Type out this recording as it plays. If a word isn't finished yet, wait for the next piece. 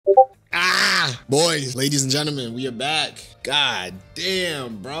Boys, ladies and gentlemen, we are back. God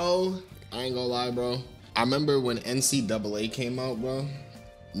damn, bro. I ain't gonna lie, bro. I remember when NCAA came out, bro.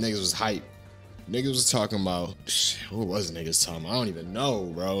 Niggas was hype. Niggas was talking about, what was niggas talking about? I don't even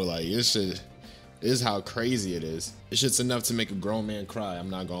know, bro. Like, this shit, this is how crazy it is. This shit's enough to make a grown man cry. I'm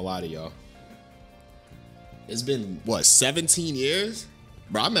not gonna lie to y'all. It's been, what, 17 years?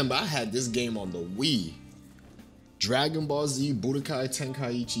 Bro, I remember I had this game on the Wii. Dragon Ball Z Budokai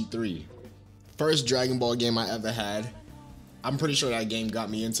Tenkaichi 3. First Dragon Ball game I ever had. I'm pretty sure that game got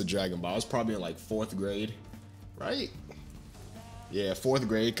me into Dragon Ball. I was probably in like 4th grade, right? Yeah, 4th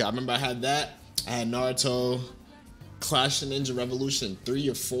grade. Cause I remember I had that. I had Naruto, Clash of Ninja Revolution 3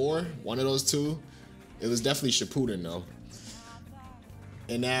 or 4. One of those two. It was definitely Shippuden though.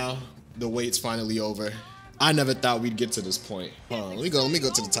 And now the wait's finally over. I never thought we'd get to this point. Hold on, let me go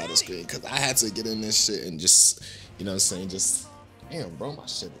to the title screen because I had to get in this shit and just, you know what I'm saying, just, damn, bro, my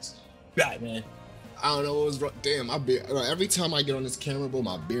shit is bad, man. I don't know what was wrong. Damn, my beard, every time I get on this camera, bro,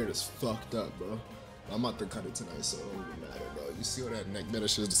 my beard is fucked up, bro. I'm about to cut it tonight, so it don't even matter, bro. You see all that neck better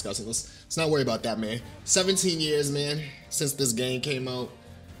shit is disgusting. Let's not worry about that, man. 17 years, man, since this game came out.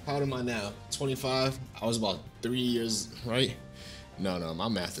 How old am I now? 25? I was about 3 years, right? No, my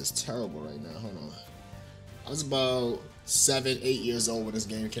math is terrible right now. Hold on. I was about 7, 8 years old when this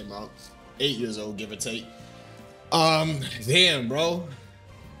game came out. 8 years old, give or take. Damn, bro.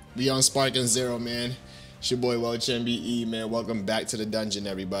 We on Sparking Zero, man. It's your boy Welch MBE, man. Welcome back to the dungeon,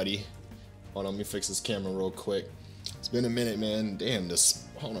 everybody. Hold on, let me fix this camera real quick. It's been a minute, man. Damn,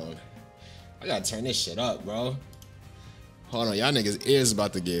 hold on. I gotta turn this shit up, bro. Hold on, y'all niggas' ears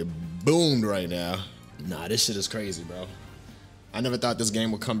about to get boomed right now. Nah, this shit is crazy, bro. I never thought this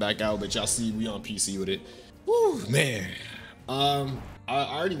game would come back out, but y'all see we on PC with it. Woo, man. I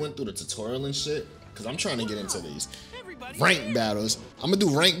already went through the tutorial and shit, because I'm trying to get into these rank battles. I'm gonna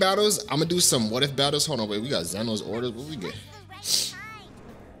do rank battles. I'm gonna do some what if battles. Hold on, wait, we got Zeno's orders. What we get?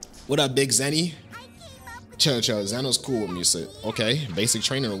 What up, Big Zenny? Chill. Zeno's cool with me, so okay. Basic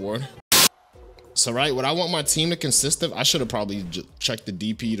training award. So, right, what I want my team to consist of, I should have probably checked the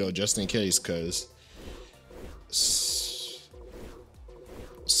DP though, just in case, because.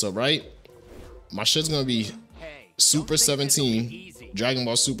 So, right, my shit's gonna be Super 17, Dragon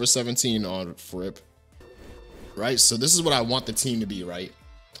Ball Super 17 on Fripp, right? So this is what I want the team to be, right?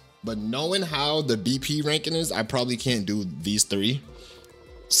 But knowing how the BP ranking is, I probably can't do these three.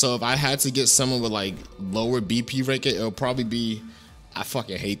 So if I had to get someone with like lower BP ranking, it'll probably be, I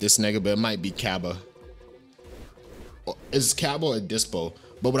fucking hate this nigga, but it might be Kaba. It's Kaba or Dispo.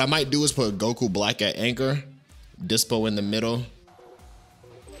 But what I might do is put Goku Black at anchor, Dispo in the middle.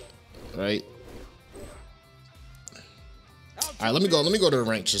 Right. All right, let me go to the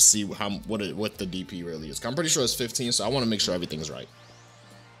rank to see what the DP really is. I'm pretty sure it's 15, so I want to make sure everything's right.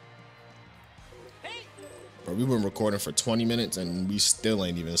 Bro, we've been recording for 20 minutes and we still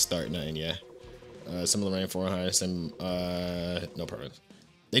ain't even starting nothing yet. Similar rank 400, some no problems.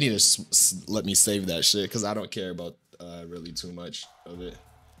 They need to let me save that shit because I don't care about really too much of it.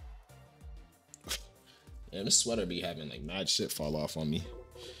 Man, this sweater be having like mad shit fall off on me.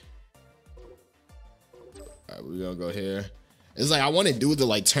 Alright, we're gonna go here. It's like I want to do the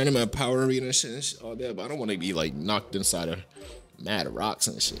like tournament power arena and shit all that, but I don't want to be like knocked inside of mad rocks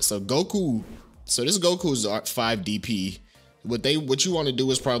and shit. So Goku, so this Goku's 5 DP. What you want to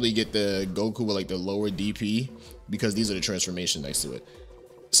do is probably get the Goku with like the lower DP because these are the transformation next to it.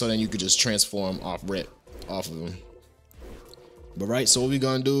 So then you could just transform off of them. But right, so what we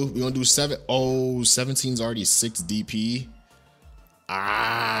gonna do? We gonna do 7. Oh, 17's already 6 DP.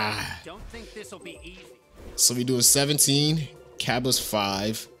 Don't think this will be easy. So we doing 17, Kaba's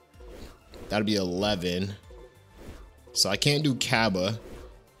 5. That'll be 11. So I can't do Kaba.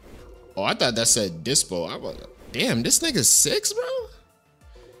 Oh, I thought that said Dispo. Damn, this nigga's 6, bro?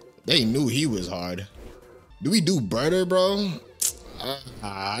 They knew he was hard. Do we do Birder, bro?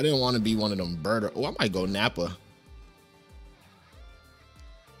 I didn't want to be one of them Birder. Oh, I might go Nappa.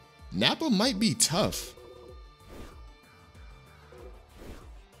 Nappa might be tough.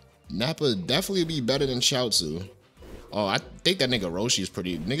 Nappa definitely be better than Chaozu. Oh, I think that nigga Roshi is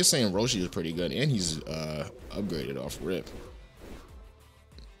pretty. Nigga saying Roshi is pretty good, and he's upgraded off rip.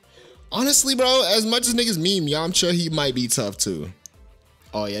 Honestly, bro, as much as niggas meme, Yamcha, he might be tough too.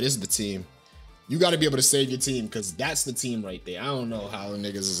 Oh yeah, this is the team. You got to be able to save your team because that's the team right there. I don't know how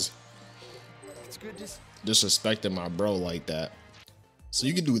niggas is disrespecting my bro like that. So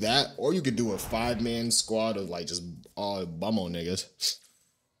you could do that, or you could do a 5-man squad of like just all bummo niggas.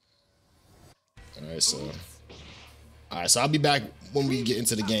 Alright, so I'll be back when we get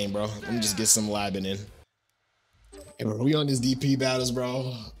into the game, bro. Let me just get some labbing in. Hey, bro, we on this DP battles,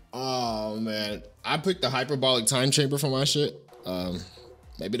 bro. Oh man, I picked the hyperbolic time chamber for my shit.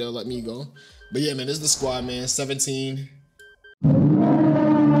 Maybe they'll let me go. But yeah, man, this is the squad, man. 17.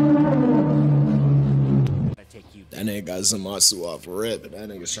 That nigga got Zamasu off rip, but that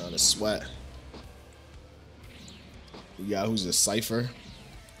nigga's trying to sweat. We got who's a Cypher.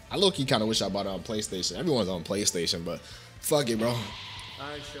 I low-key kind of wish I bought it on PlayStation. Everyone's on PlayStation, but fuck it, bro.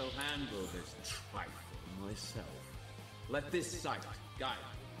 I shall handle this trifle myself. Let this sight guide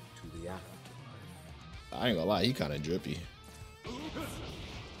you to the afterlife. I ain't gonna lie, he kind of drippy.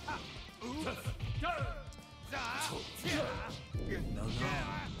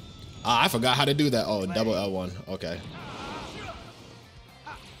 Ah, I forgot how to do that. Oh, double L1. Okay.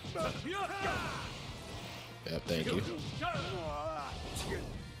 Yep, thank you.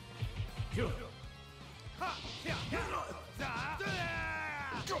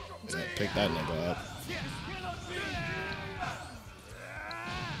 Yeah, pick that nigga up.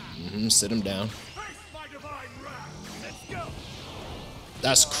 Sit him down.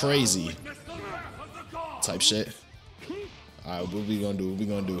 That's crazy. Type shit. Alright, what we gonna do? What we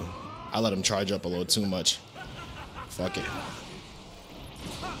gonna do? I let him charge up a little too much. Fuck it.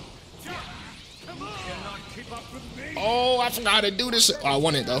 Oh, I forgot how to do this. Oh, I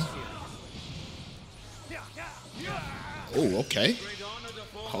won it though. Oh, okay.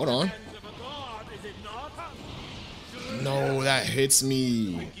 Hold on. No, that hits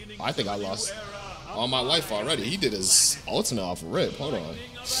me. I think I lost all my life already. He did his ultimate off rip. Hold on.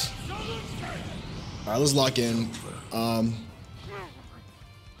 Alright, let's lock in.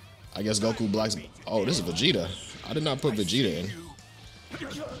 I guess Goku Black's. Oh, this is Vegeta. I did not put Vegeta in.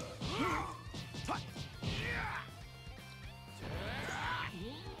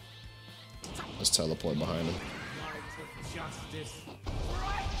 Let's teleport behind him.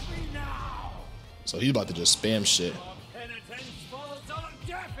 So he's about to just spam shit.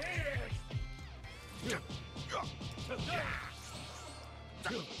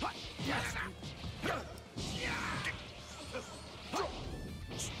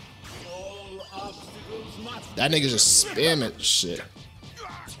 That nigga just spamming shit.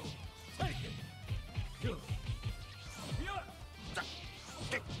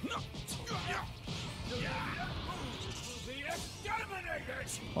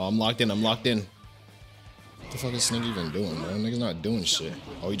 Oh, I'm locked in. I'm locked in. What the fuck is this nigga even doing, man? Nigga's not doing shit.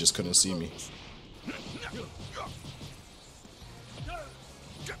 Oh, he just couldn't see me.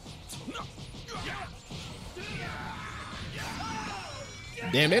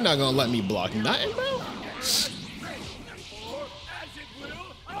 Damn, they're not gonna let me block nothing, bro.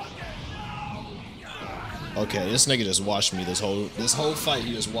 Okay, this nigga just watched me this whole fight.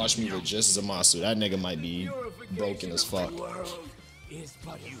 He just watched me with just Zamasu. That nigga might be broken as fuck.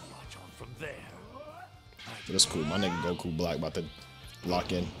 But it's cool. My nigga Goku Black about to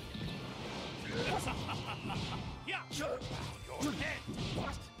lock in.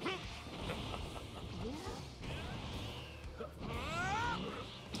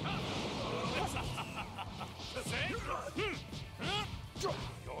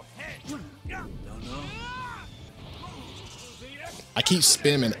 I keep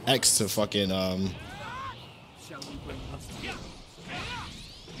spamming X to fucking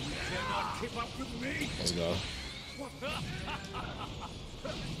Let's go.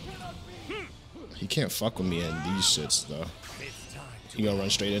 He can't fuck with me in these shits though. He gonna run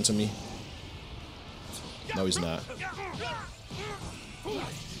straight into me? No, he's not.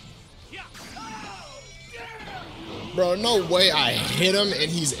 Bro, no way I hit him and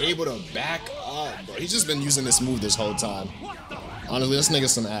he's able to back up, bro. He's just been using this move this whole time. Honestly, this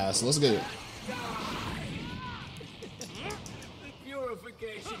nigga's some ass. Let's get it. The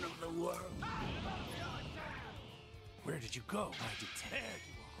purification of the world. Where did you go? I detect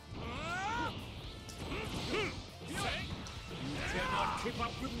you. You cannot keep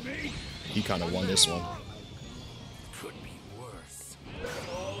up with me. He kind of won this one. Could be worse.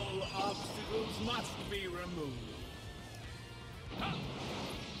 All obstacles must be removed.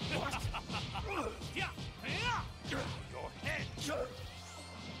 Your head.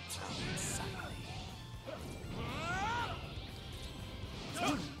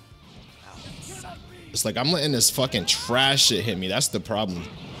 It's like I'm letting this fucking trash shit hit me. That's the problem.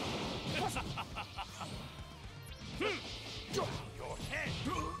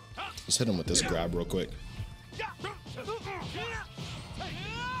 Let's hit him with this grab real quick.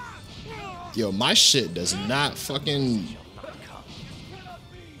 Yo, my shit does not fucking...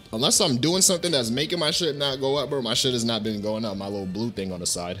 Unless I'm doing something that's making my shit not go up, bro, my shit has not been going up. My little blue thing on the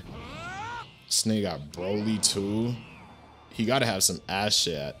side. This nigga got Broly too. He gotta have some ass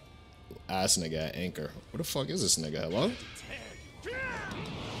shit. Ass nigga at anchor. What the fuck is this nigga? Hello?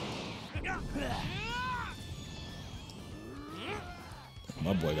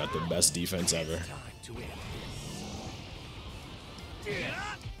 My boy got the best defense ever.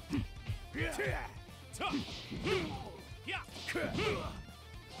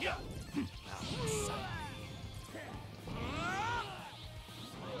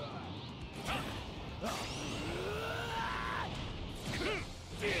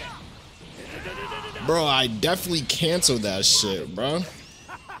 Bro, I definitely canceled that shit, bro.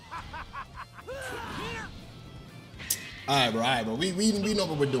 Alright, bro. We know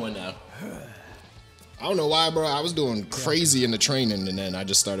what we're doing now. I don't know why, bro. I was doing crazy in the training, and then I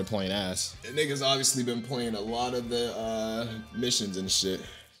just started playing ass. The nigga's obviously been playing a lot of the missions and shit.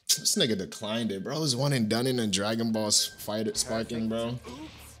 This nigga declined it, bro. There's one and done in Dragon Ball Fighter Sparking, bro.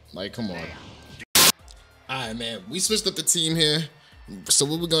 Like, come on. Alright, man. We switched up the team here. So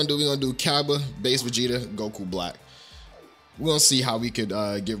what we're gonna do? We're gonna do Cabba, Base Vegeta, Goku Black. We're gonna see how we could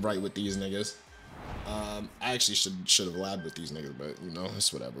get right with these niggas. I actually should have labbed with these niggas, but you know,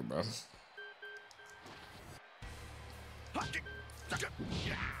 it's whatever, bro.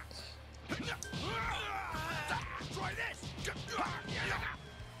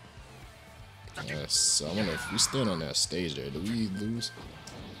 Yes, so I wonder if we stand on that stage there, do we lose?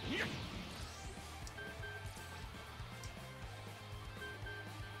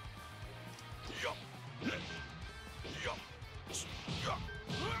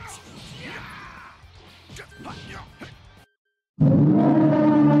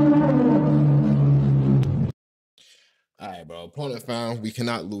 Alright, bro. Opponent found. We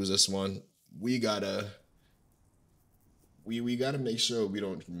cannot lose this one. We gotta make sure we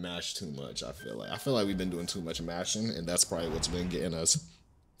don't mash too much. I feel like we've been doing too much mashing, and that's probably what's been getting us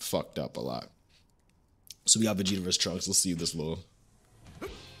fucked up a lot. So we got Vegeta vs Trunks. Let's see this little.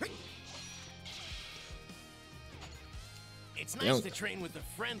 It's nice to train with a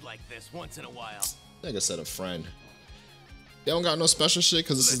friend like this once in a while. Nigga said a friend. They don't got no special shit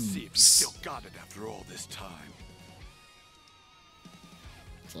because this Let's is. see if you still got it after all this time.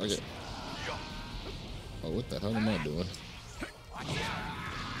 Fuck it. Oh, what the hell am I doing?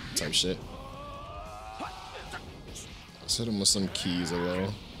 Type shit. Let's hit him with some keys a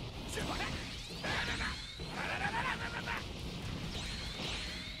little.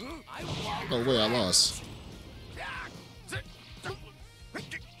 Oh wait, I lost.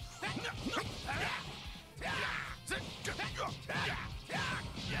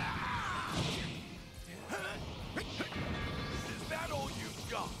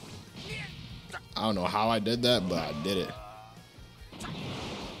 I don't know how I did that, but I did it.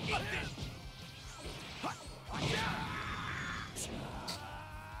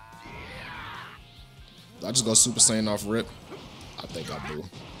 Did I just go Super Saiyan off rip? I think I do.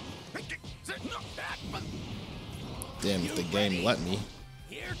 Damn, if the game let me.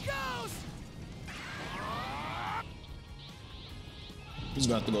 Here goes. He's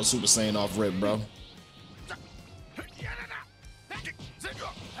gonna have to go Super Saiyan off rip, bro.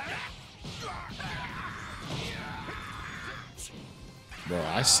 Bro,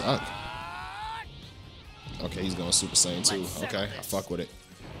 I suck. Okay, he's going Super Saiyan too. Okay, I fuck with it.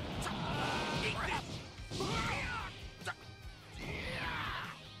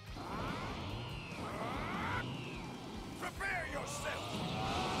 Prepare yourself.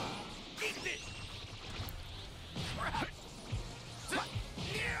 Eat this.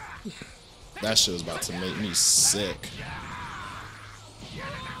 That shit was about to make me sick.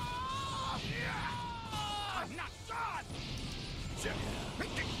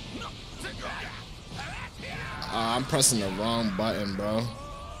 I'm pressing the wrong button, bro.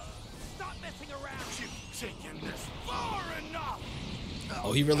 Stop messing around. You've taken this far enough.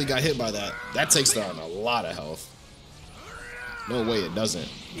 Oh, he really got hit by that. That takes down a lot of health. No way it doesn't.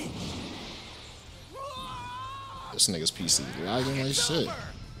 This nigga's PC lagging like shit.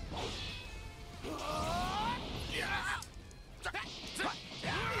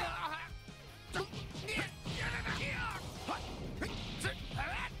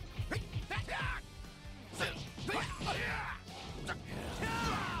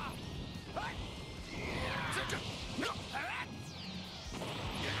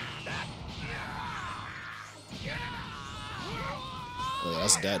 Oh, yeah,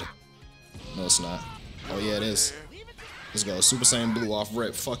 that's dead. No, it's not. Oh, yeah, it is. Let's go. Super Saiyan Blue off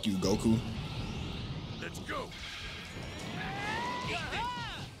rip. Fuck you, Goku. Let's go.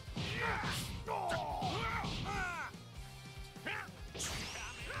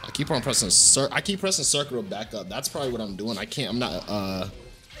 I keep on pressing circle to back up. That's probably what I'm doing. I'm not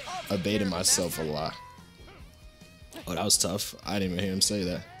evading myself a lot. Oh, that was tough. I didn't even hear him say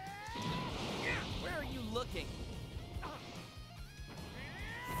that. Where are you looking?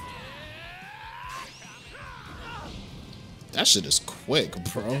 That shit is quick,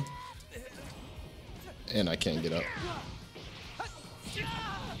 bro. And I can't get up.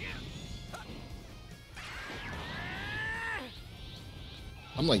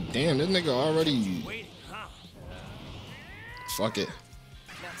 I'm like, damn, this nigga already. Fuck it.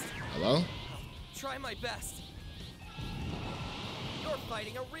 Hello? Try my best. You're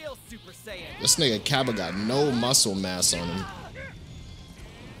fighting a real Super Saiyan. This nigga Kappa got no muscle mass on him.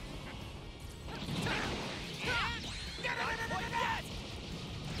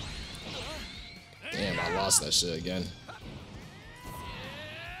 Damn, I lost that shit again.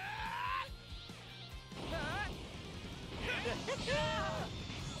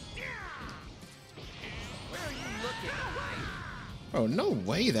 Where are you looking? Bro, no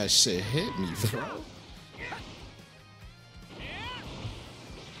way that shit hit me, bro.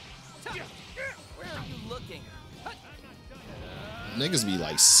 Where are you looking? Niggas be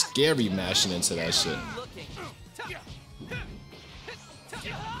like scary mashing into that shit. Looking.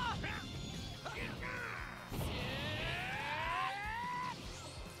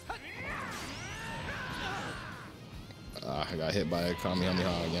 I got hit by a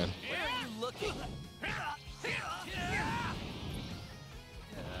Kamehameha again. Where are you looking?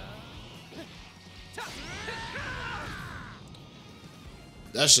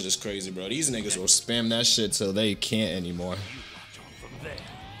 That shit is crazy, bro. These niggas will spam that shit till they can't anymore.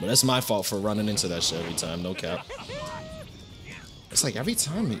 But that's my fault for running into that shit every time, no cap. It's like every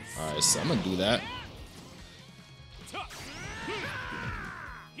time he... Alright, so I'm gonna do that.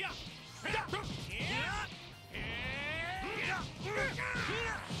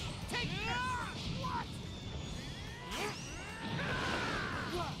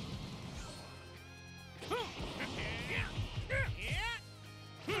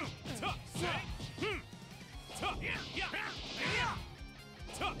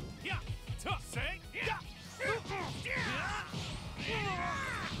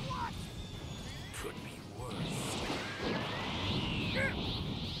 Could be worse.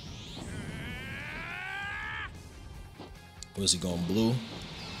 Was he going blue?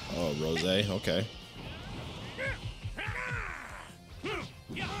 Oh, rose. Okay.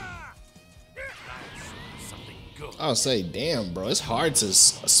 Something good. I'll say, damn, bro. It's hard to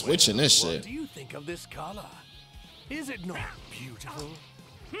switch in this What shit. do you think of this color? Is it not beautiful?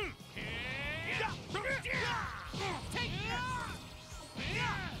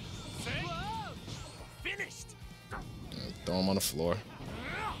 Finished. Throw him on the floor.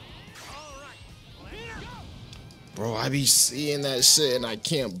 Bro, I be seeing that shit and I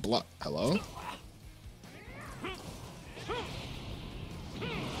can't block. Hello?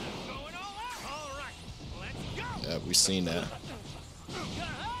 Yeah, we seen that.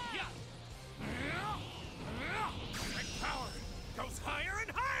 Power goes higher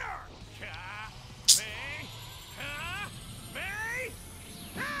and higher.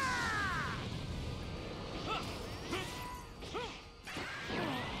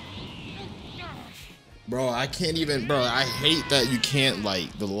 Bro, I can't even, bro, I hate that you can't,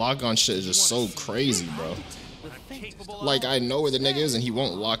 like, the lock on shit is just so crazy, bro. Like, I know where the nigga is and he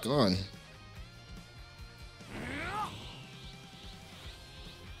won't lock on.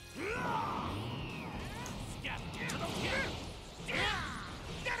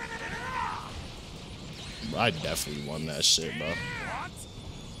 Bro, I definitely won that shit, bro. What?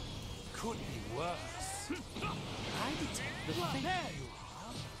 Could be worse. I detect the thing. There you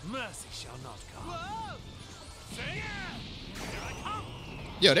are. Mercy shall not come.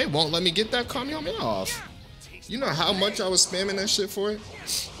 Yo, they won't let me get that Kamehameha off. You know how much I was spamming that shit for it?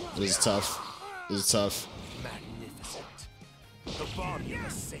 This is tough. This is tough. Magnificent. The body of a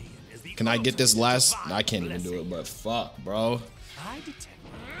Saiyan is the Can I get this ultimate last? divine I can't even do blessing. it, but fuck, bro. I detect.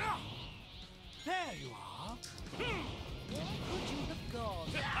 There you are.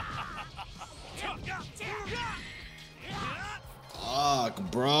 Fuck,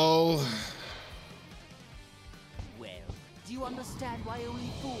 bro. Well, do you understand why only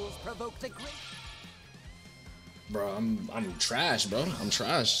fools provoke the great? Bro, I'm trash, bro. I'm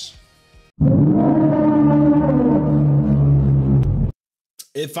trash.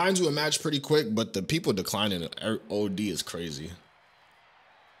 It finds you a match pretty quick, but the people declining OD is crazy.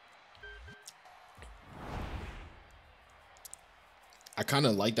 I kind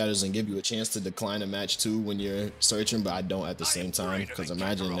of like that it doesn't give you a chance to decline a match too when you're searching, but I don't at the same time. Because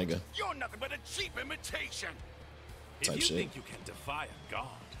imagine, nigga, You're nothing but a cheap imitation. type If you shit. think you can defy a god,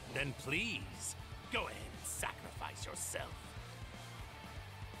 then please go ahead and sacrifice yourself.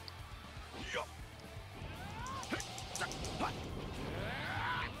 Yo.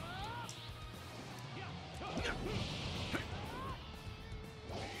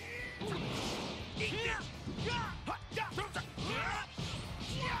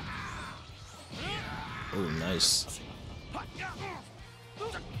 Oh, nice.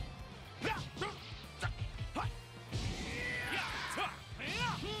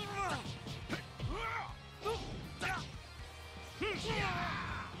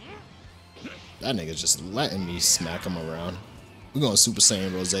 That nigga's just letting me smack him around. We're going Super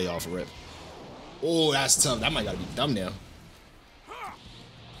Saiyan Rose off rip. Oh, that's tough. That might gotta be thumbnail.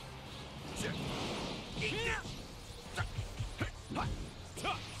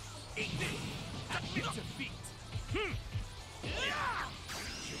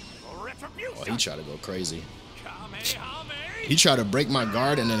 Oh, he tried to go crazy. He tried to break my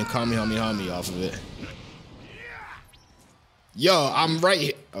guard and then Kamehameha me off of it. Yo, I'm right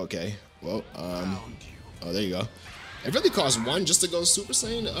here. Okay. Well, oh, there you go. It really costs 1 just to go Super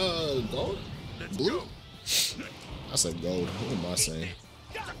Saiyan, gold? Blue? I said gold. What am I saying?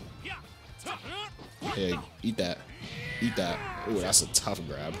 Hey, eat that. Eat that. Oh, that's a tough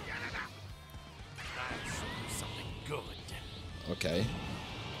grab. Okay.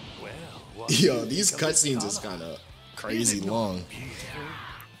 Yo, these cutscenes is kind of crazy long.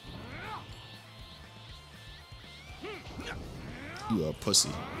 You a pussy.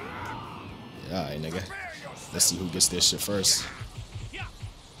 Yeah, alright, nigga. Let's see who gets this shit first.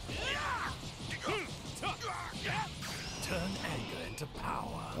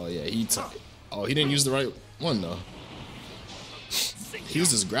 Oh yeah, he took it. Oh, he didn't use the right one though. He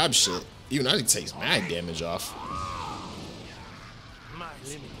used his grab shit. Even though he takes mad damage off.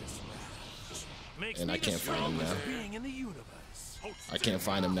 And I can't find him now. I can't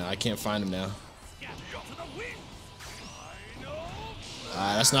find him now. I can't find him now.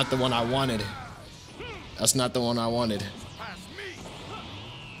 That's not the one I wanted. That's not the one I wanted.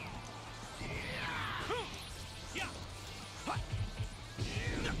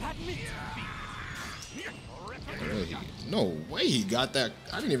 No way he got that.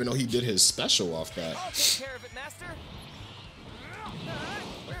 I didn't even know he did his special off that. I'll take care of it, Master.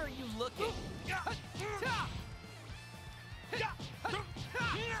 Where are you looking?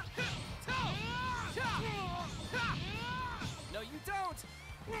 No, you don't.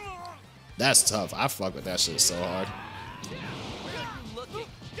 That's tough. I fuck with that shit so hard. Where are you looking?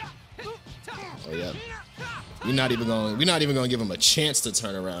 Oh yeah. We're not even gonna give him a chance to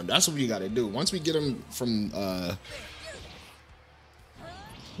turn around. That's what we gotta do. Once we get him from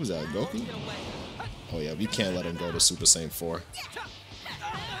who's that, Goku? Oh yeah, we can't let him go to Super Saiyan 4.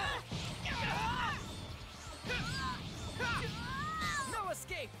 No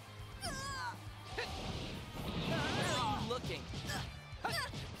escape. Where are you looking?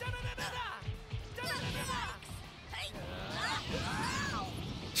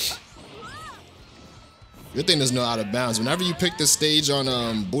 Good thing there's no out of bounds. Whenever you pick the stage on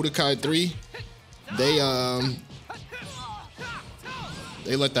Budokai 3, they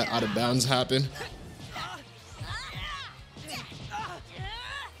let that out of bounds happen.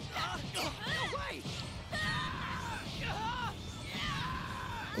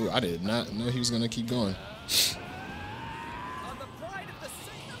 Oh, I did not know he was gonna keep going. On the pride of the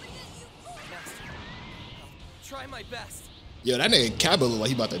Saiyan. Try my best. Yo, that nigga Cabba look like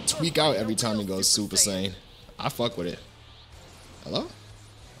he about to tweak out every time he goes Super Saiyan. I fuck with it. Hello?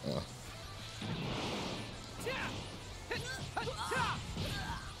 Oh.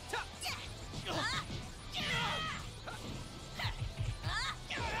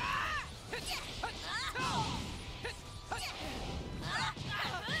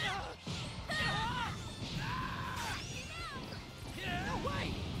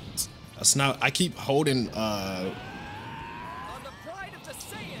 That's not. I keep holding. On the pride of the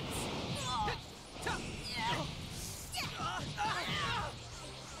Saiyans.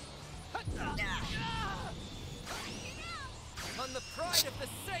 On the pride of the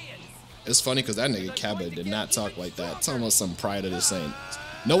Saiyans. It's funny because that nigga Cabba did not talk like that. Talking about some pride of the Saiyans.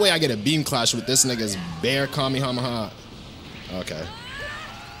 No way I get a beam clash with this nigga's bear Kamehameha. Okay.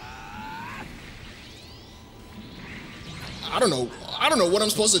 I don't know what I'm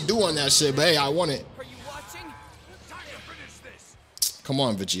supposed to do on that shit, but hey, I want it. Are you watching? Time to finish this. Come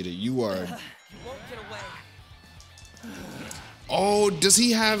on, Vegeta, you are. You won't get away. Oh, does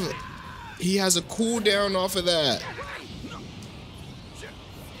he have? He has a cooldown off of that.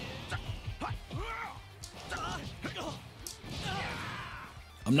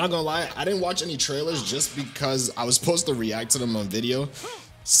 I'm not gonna lie, I didn't watch any trailers just because I was supposed to react to them on video.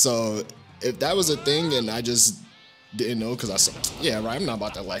 So if that was a thing and I just didn't know because I saw, yeah, right, I'm not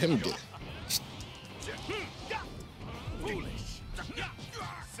about to let him get.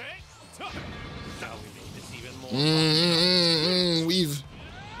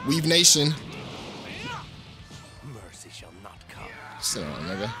 Weave Nation. Mercy shall not come. Sit down,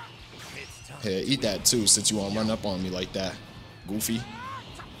 nigga. It's time. Here, eat that too, since you wanna run up on me like that. Goofy.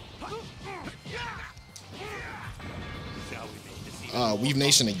 Weave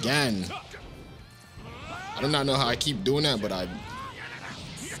Nation again. I do not know how I keep doing that, but I...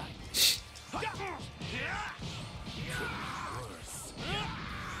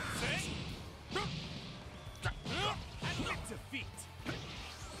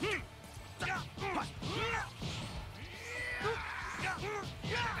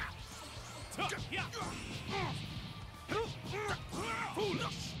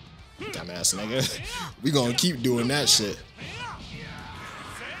 Dumbass nigga. We gonna keep doing that shit.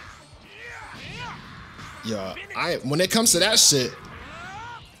 Yeah, when it comes to that shit,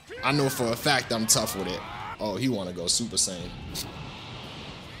 I know for a fact I'm tough with it. Oh, he wanna go Super Saiyan.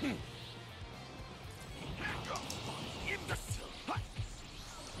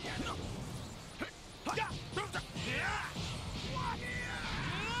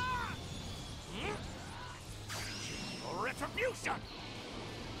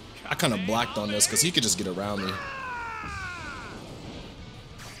 I kind of blocked on this because he could just get around me.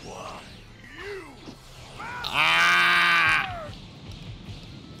 Ah!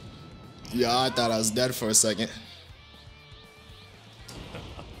 Yeah, I thought I was dead for a second.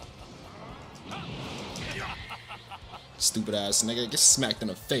 Stupid ass nigga, get smacked in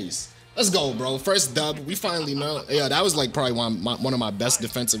the face. Let's go, bro. First dub. We finally know. Yeah, that was like probably one of my best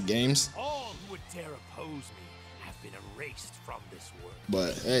defensive games. All who would dare oppose me have been erased from this world.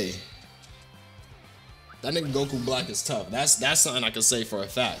 But hey, that nigga Goku Black is tough. That's something I can say for a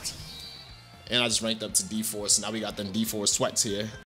fact. And I just ranked up to D4, so now we got them D4 sweats here.